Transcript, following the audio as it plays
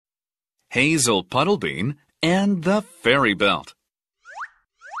Hazel Puddlebean and the Fairy Belt.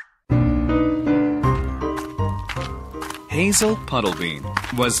 Hazel Puddlebean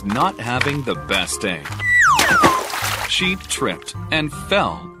was not having the best day. She tripped and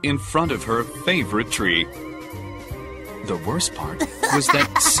fell in front of her favorite tree. The worst part was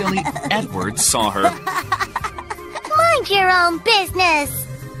that silly Edward saw her. Mind your own business,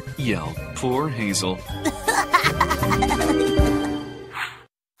 yelled poor Hazel.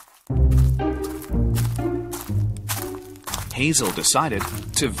 Hazel decided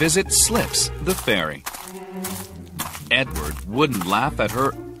to visit Slips the fairy. Edward wouldn't laugh at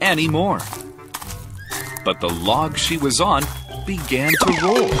her anymore. But the log she was on began to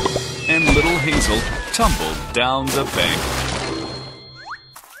roll, and little Hazel tumbled down the bank.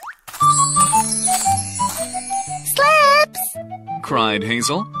 Slips! cried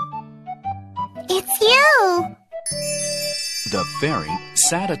Hazel. It's you! The fairy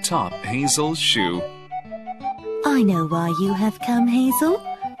sat atop Hazel's shoe. I know why you have come, Hazel.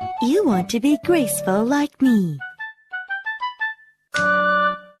 You want to be graceful like me.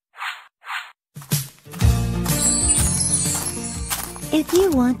 If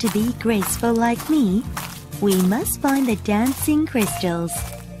you want to be graceful like me, we must find the dancing crystals.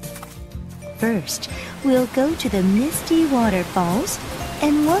 First, we'll go to the misty waterfalls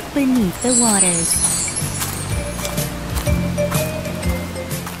and walk beneath the waters.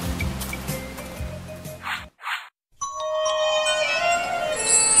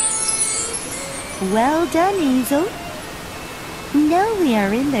 Well done, Hazel. Now we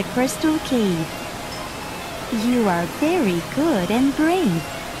are in the crystal cave. You are very good and brave,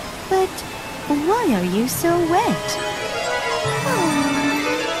 but why are you so wet?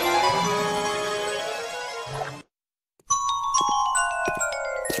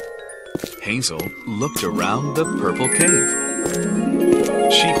 Hazel looked around the purple cave.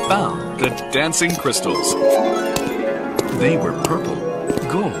 She found the dancing crystals. They were purple,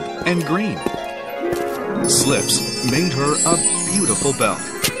 gold, and green. Slips made her a beautiful belt.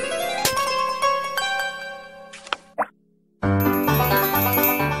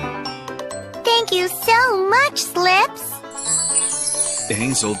 Thank you so much, Slips.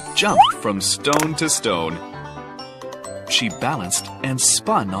 Hazel jumped from stone to stone. She balanced and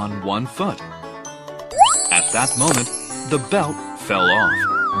spun on one foot. At that moment, the belt fell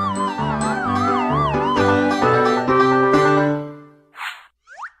off.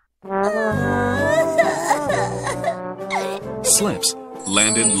 Slips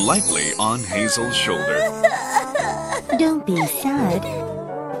landed lightly on Hazel's shoulder. Don't be sad.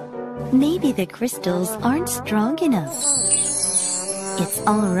 Maybe the crystals aren't strong enough. It's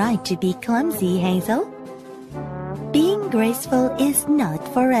all right to be clumsy, Hazel. Being graceful is not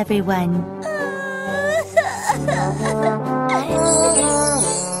for everyone.